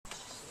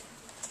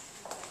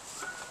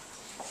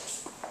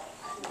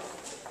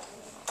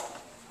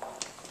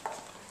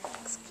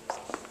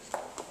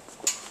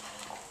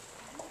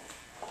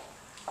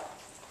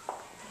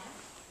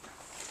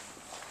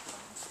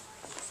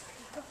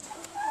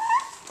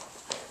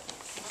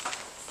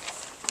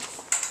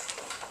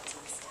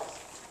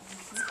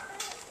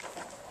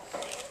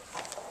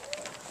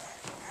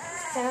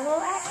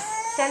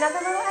stand on the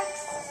little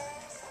X.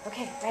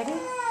 Okay, ready? 1,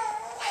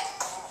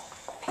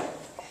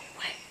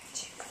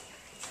 2, 3.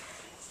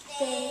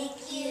 Thank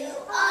you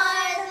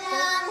are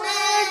the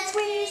words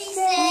we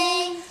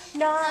say,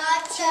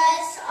 not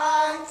just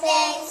on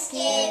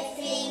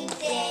Thanksgiving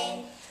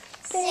Day.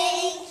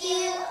 Thank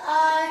you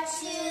are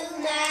two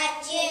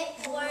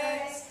magic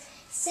words.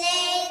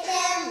 Say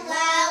them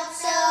loud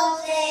so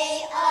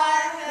they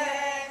are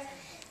heard.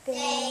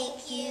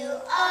 Thank you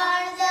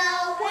are the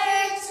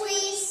words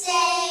we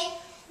say.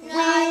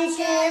 Not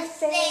give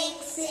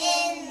thanks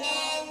in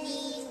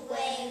many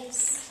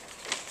ways.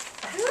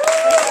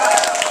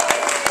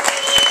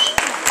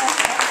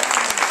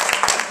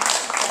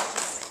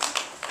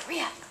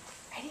 Ria,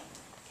 ready?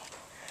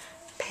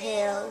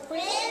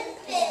 Pilgrim,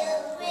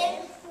 pilgrim,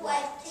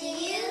 what do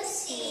you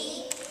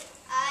see?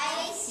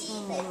 I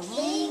see the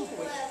king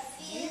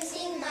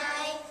refusing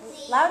my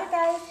plea. Louder,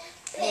 guys.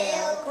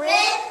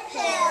 Pilgrim,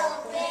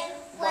 pilgrim,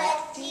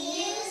 what do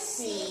you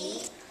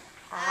see?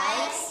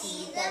 I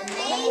see the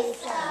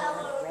Mayflower